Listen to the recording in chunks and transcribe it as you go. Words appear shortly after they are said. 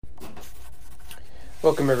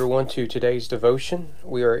Welcome everyone to today's devotion.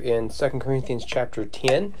 We are in 2 Corinthians chapter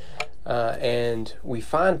 10, and we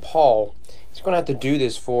find Paul, he's going to have to do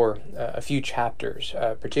this for a few chapters,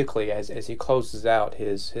 particularly as he closes out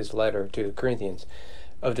his letter to the Corinthians,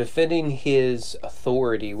 of defending his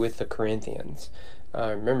authority with the Corinthians.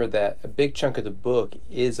 Remember that a big chunk of the book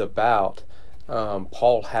is about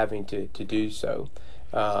Paul having to do so.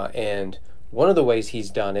 And one of the ways he's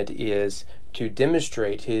done it is to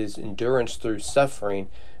demonstrate his endurance through suffering,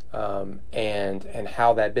 and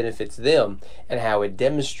how that benefits them, and how it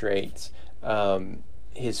demonstrates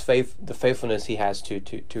his faith, the faithfulness he has to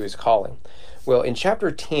his calling. Well, in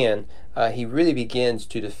chapter 10, he really begins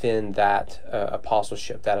to defend that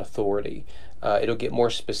apostleship, that authority. It'll get more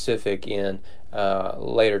specific in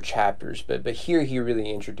later chapters, but here he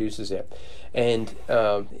really introduces it. And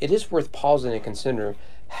it is worth pausing and considering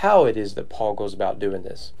how it is that Paul goes about doing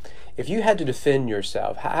this. If you had to defend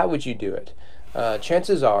yourself, how would you do it?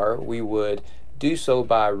 Chances are we would do so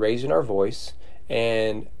by raising our voice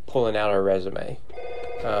and pulling out our resume.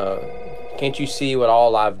 Can't you see what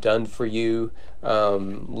all I've done for you?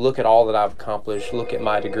 Look at all that I've accomplished. Look at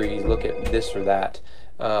my degrees. Look at this or that.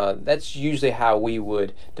 That's usually how we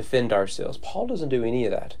would defend ourselves. Paul doesn't do any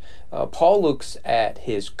of that. Paul looks at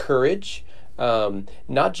his courage,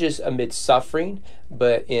 not just amid suffering,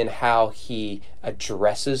 but in how he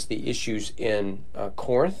addresses the issues in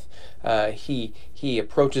Corinth. He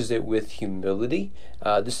approaches it with humility.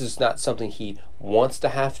 This is not something he wants to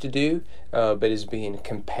have to do, but is being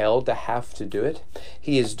compelled to have to do it.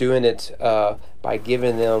 He is doing it by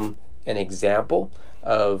giving them an example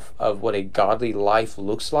of what a godly life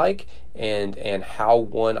looks like, and how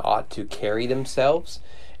one ought to carry themselves.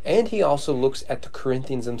 And he also looks at the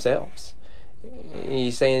Corinthians themselves.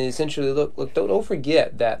 He's saying essentially, look, don't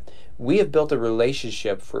forget that we have built a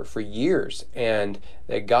relationship for years, and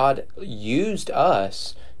that God used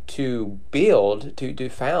us to build, to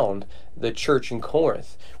found the church in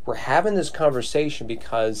Corinth. We're having this conversation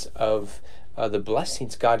because of the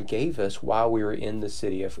blessings God gave us while we were in the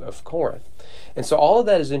city of Corinth. And so all of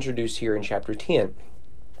that is introduced here in chapter 10.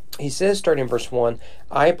 He says, starting in verse 1,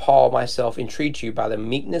 I, Paul, myself, entreat you by the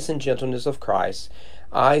meekness and gentleness of Christ,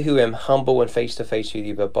 I who am humble and face to face with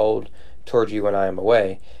you, but bold toward you when I am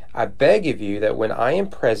away. I beg of you that when I am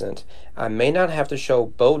present, I may not have to show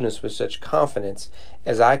boldness with such confidence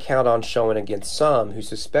as I count on showing against some who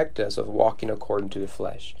suspect us of walking according to the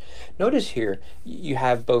flesh. Notice here, you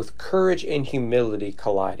have both courage and humility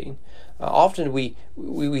colliding. Often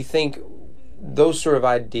we think those sort of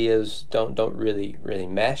ideas don't really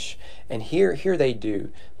mesh, and here they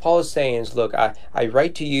do. Paul is saying, look, I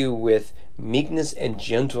write to you with meekness and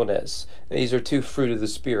gentleness. These are two fruit of the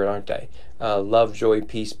Spirit, aren't they? Love, joy,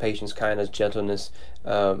 peace, patience, kindness, gentleness,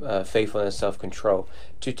 faithfulness, self-control.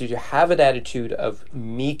 To have an attitude of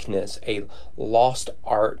meekness, a lost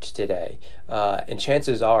art today. And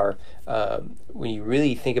chances are, when you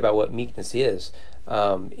really think about what meekness is,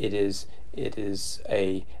 it is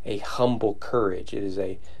a humble courage. It is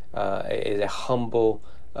a humble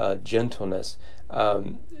gentleness.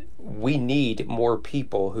 We need more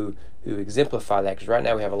people who exemplify that, because right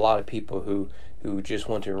now we have a lot of people who just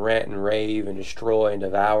want to rant and rave and destroy and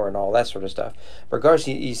devour and all that sort of stuff. Regardless,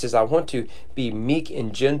 he says, I want to be meek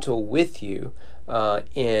and gentle with you,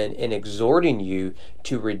 in exhorting you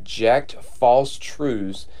to reject false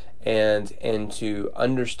truths and to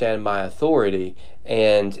understand my authority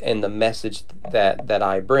and the message that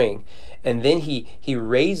I bring. And then he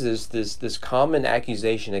raises this common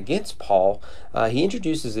accusation against Paul. He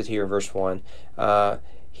introduces it here in verse 1.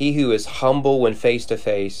 He who is humble when face to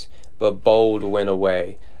face, but bold when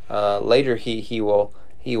away. Later he will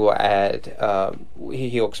add,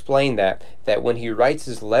 he'll explain that when he writes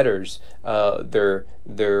his letters, they're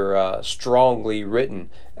strongly written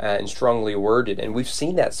and strongly worded, and we've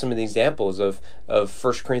seen that some of the examples of 1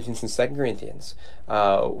 Corinthians and 2 Corinthians.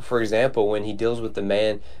 For example, when he deals with the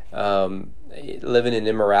man living in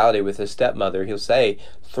immorality with his stepmother, he'll say,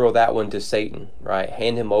 throw that one to Satan, right?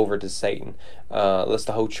 Hand him over to Satan, lest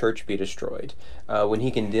the whole church be destroyed. When he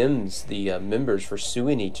condemns the members for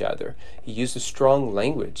suing each other, he uses strong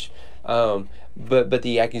language. But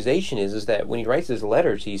the accusation is that when he writes his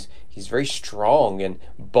letters, he's very strong and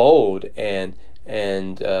bold and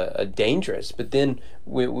dangerous. But then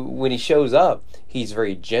when he shows up, he's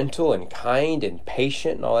very gentle and kind and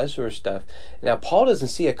patient and all that sort of stuff. Now, Paul doesn't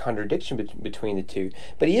see a contradiction between the two,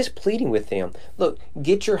 but he is pleading with them. Look,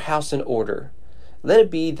 get your house in order. Let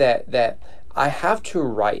it be that I have to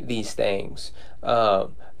write these things, but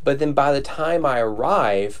then by the time I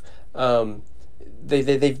arrive,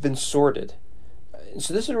 they've been sorted.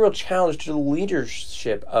 So this is a real challenge to the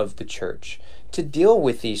leadership of the church, to deal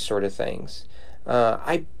with these sort of things.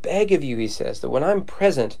 I beg of you, he says, that when I'm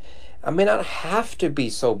present, I may not have to be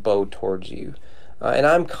so bold towards you. And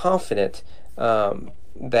I'm confident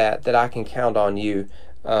that I can count on you.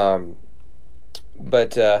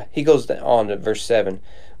 But he goes on to verse 7.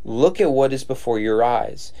 Look at what is before your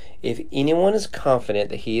eyes. If anyone is confident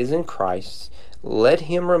that he is in Christ, let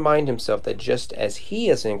him remind himself that just as he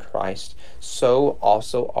is in Christ, so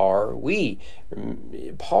also are we.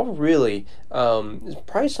 Paul really, is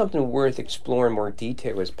probably something worth exploring more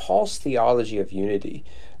detail, is Paul's theology of unity.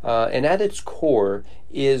 And at its core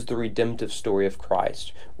is the redemptive story of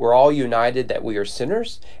Christ. We're all united that we are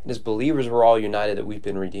sinners, and as believers we're all united that we've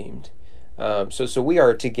been redeemed. So we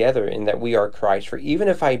are together in that we are Christ. For even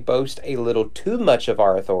if I boast a little too much of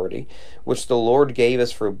our authority, which the Lord gave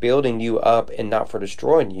us for building you up and not for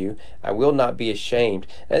destroying you, I will not be ashamed.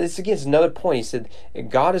 And this again is another point. He said,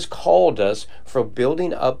 God has called us for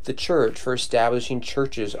building up the church, for establishing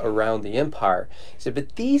churches around the empire. He said,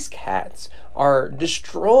 but these cats are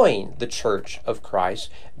destroying the church of Christ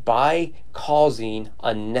by causing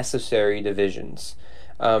unnecessary divisions.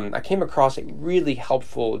 I came across a really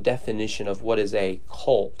helpful definition of what is a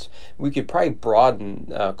cult. We could probably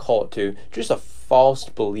broaden cult to just a false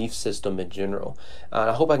belief system in general.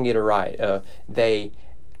 I hope I can get it right. They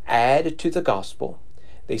add to the gospel,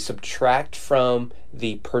 they subtract from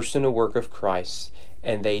the person and work of Christ,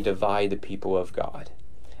 and they divide the people of God.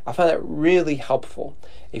 I find that really helpful.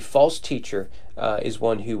 A false teacher is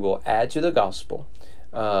one who will add to the gospel,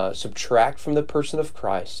 subtract from the person of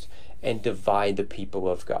Christ, and divide the people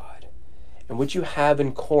of God. And what you have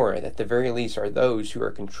in Corinth, at the very least, are those who are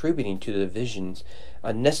contributing to the divisions,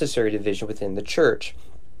 unnecessary division within the church.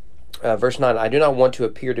 Verse 9, I do not want to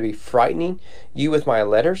appear to be frightening you with my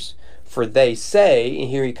letters, for they say, and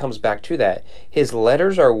here he comes back to that, his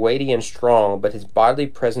letters are weighty and strong, but his bodily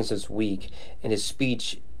presence is weak, and his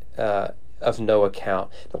speech of no account.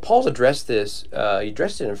 Now, Paul's addressed this, he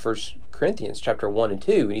addressed it in 1 Corinthians chapter 1 and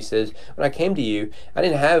 2, and he says, when I came to you, I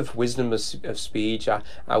didn't have wisdom of speech, I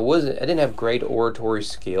didn't have great oratory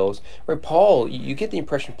skills. Where Paul, you get the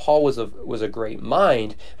impression Paul was a great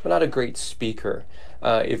mind, but not a great speaker.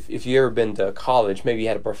 If you ever been to college, maybe you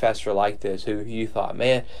had a professor like this who you thought,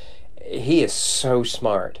 man, he is so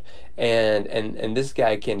smart, and this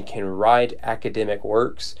guy can write academic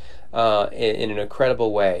works in an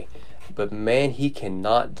incredible way, but man, he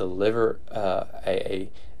cannot deliver a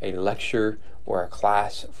lecture or a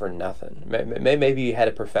class for nothing. Maybe you had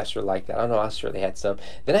a professor like that. I don't know, I certainly had some.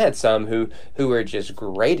 Then I had some who were just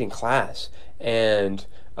great in class, and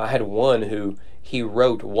I had one who he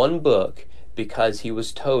wrote one book because he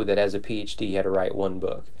was told that as a PhD he had to write one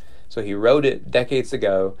book. So he wrote it decades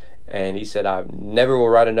ago, and he said, I never will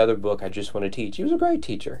write another book, I just want to teach. He was a great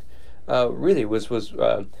teacher. Really was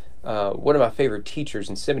one of my favorite teachers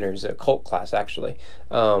in seminaries, a cult class actually.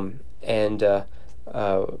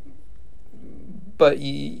 But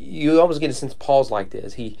you almost get a sense Paul's like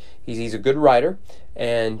this. He's a good writer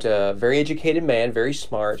and very educated man, very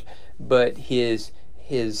smart, but his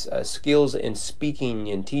skills in speaking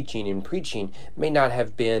and teaching and preaching may not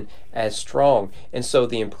have been as strong. And so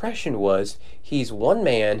the impression was he's one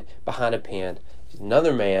man behind a pen, he's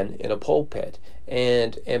another man in a pulpit.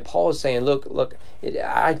 And Paul is saying, look,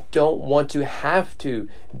 I don't want to have to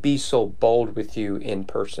be so bold with you in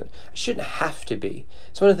person. I shouldn't have to be.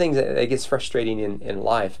 It's one of the things that gets frustrating in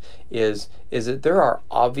life is that there are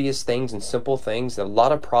obvious things and simple things that a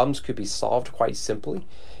lot of problems could be solved quite simply.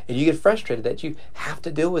 And you get frustrated that you have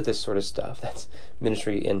to deal with this sort of stuff. That's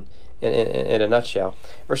ministry in a nutshell.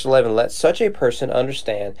 Verse 11, let such a person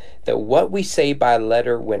understand that what we say by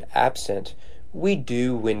letter when absent, we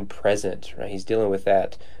do when present. Right? He's dealing with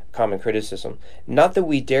that common criticism. Not that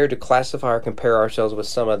we dare to classify or compare ourselves with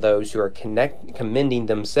some of those who are commending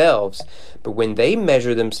themselves, but when they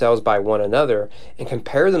measure themselves by one another and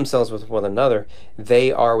compare themselves with one another,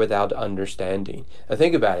 they are without understanding. Now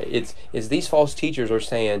think about it. It's these false teachers are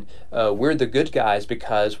saying, we're the good guys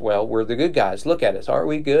because, well, we're the good guys. Look at us. Aren't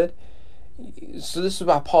we good? So this is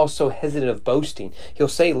why Paul's so hesitant of boasting. He'll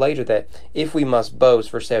say later that if we must boast,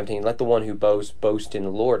 verse 17, let the one who boasts boast in the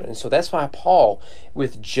Lord. And so that's why Paul,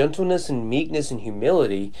 with gentleness and meekness and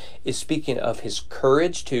humility, is speaking of his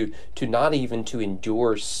courage to not even to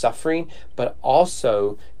endure suffering, but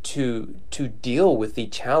also to deal with the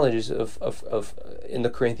challenges of in the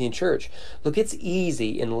Corinthian church. Look, it's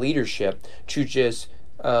easy in leadership to just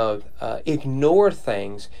ignore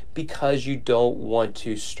things because you don't want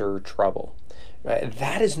to stir trouble. Right?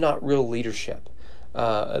 That is not real leadership.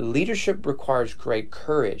 Leadership requires great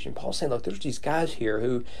courage. And Paul's saying, look, there's these guys here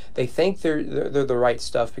who they think they're the right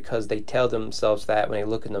stuff because they tell themselves that when they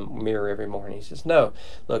look in the mirror every morning. He says, no,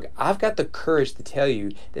 look, I've got the courage to tell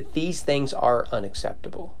you that these things are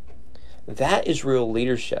unacceptable. That is real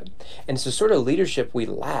leadership. And it's the sort of leadership we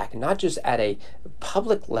lack, not just at a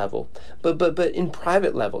public level, but in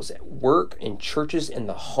private levels, at work, in churches, in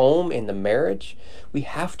the home, in the marriage. We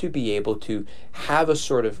have to be able to have a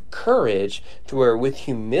sort of courage to where with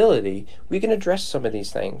humility we can address some of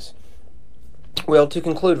these things. Well, to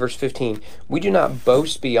conclude, verse 15, we do not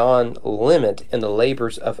boast beyond limit in the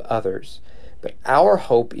labors of others, but our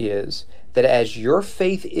hope is that as your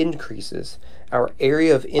faith increases, our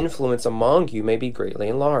area of influence among you may be greatly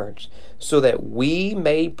enlarged, so that we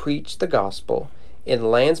may preach the gospel in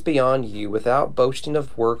lands beyond you without boasting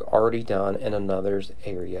of work already done in another's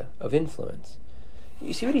area of influence.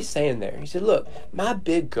 You see what he's saying there? He said, look, my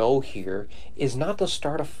big goal here is not to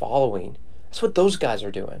start a following. That's what those guys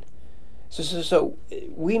are doing. So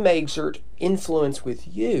we may exert influence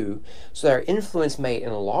with you so that our influence may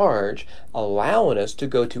enlarge, allowing us to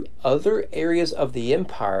go to other areas of the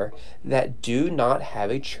empire that do not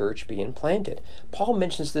have a church being planted. Paul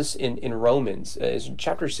mentions this in Romans, in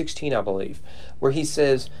chapter 16, I believe, where he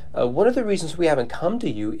says, one of the reasons we haven't come to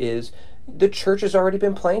you is the church has already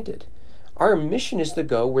been planted. Our mission is to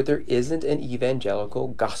go where there isn't an evangelical,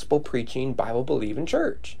 gospel-preaching, Bible-believing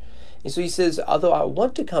church. And so he says, although I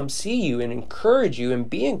want to come see you and encourage you and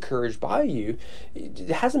be encouraged by you, it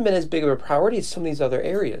hasn't been as big of a priority as some of these other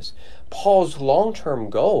areas. Paul's long-term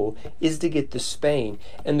goal is to get to Spain,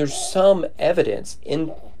 and there's some evidence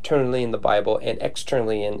internally in the Bible and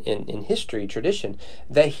externally in history, tradition,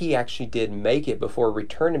 that he actually did make it before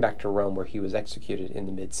returning back to Rome, where he was executed in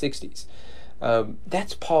the mid-60s.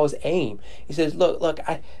 That's Paul's aim. He says, look,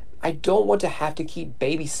 I don't want to have to keep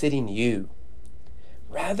babysitting you.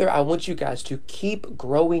 Rather, I want you guys to keep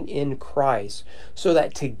growing in Christ so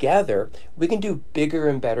that together we can do bigger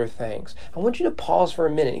and better things. I want you to pause for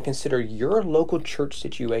a minute and consider your local church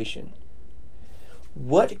situation.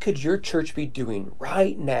 What could your church be doing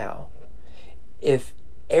right now if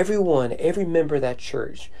every member of that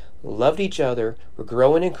church loved each other, were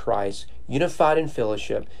growing in Christ, unified in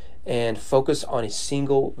fellowship, and focused on a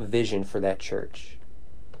single vision for that church?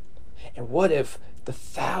 And what if the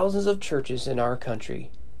thousands of churches in our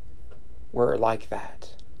country were like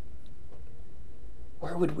that?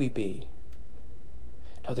 Where would we be?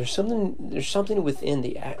 Now, there's something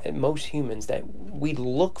within most humans that we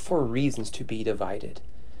look for reasons to be divided.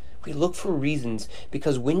 We look for reasons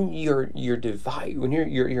because when you're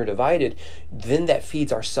divided, then that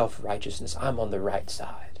feeds our self-righteousness. I'm on the right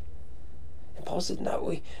side. And Paul said,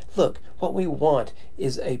 no, what we want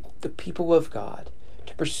is the people of God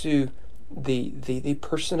to pursue the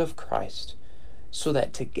person of Christ, so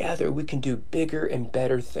that together we can do bigger and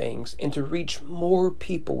better things and to reach more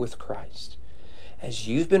people with Christ. As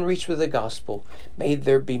you've been reached with the gospel, may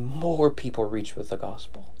there be more people reached with the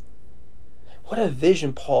gospel. What a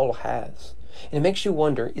vision Paul has. And it makes you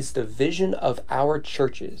wonder, is the vision of our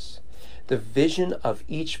churches, the vision of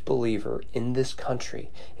each believer in this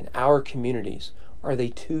country, in our communities, are they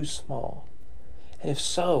too small? And if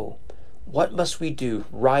so, what must we do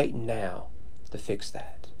right now to fix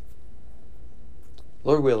that?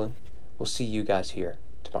 Lord willing, we'll see you guys here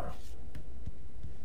tomorrow.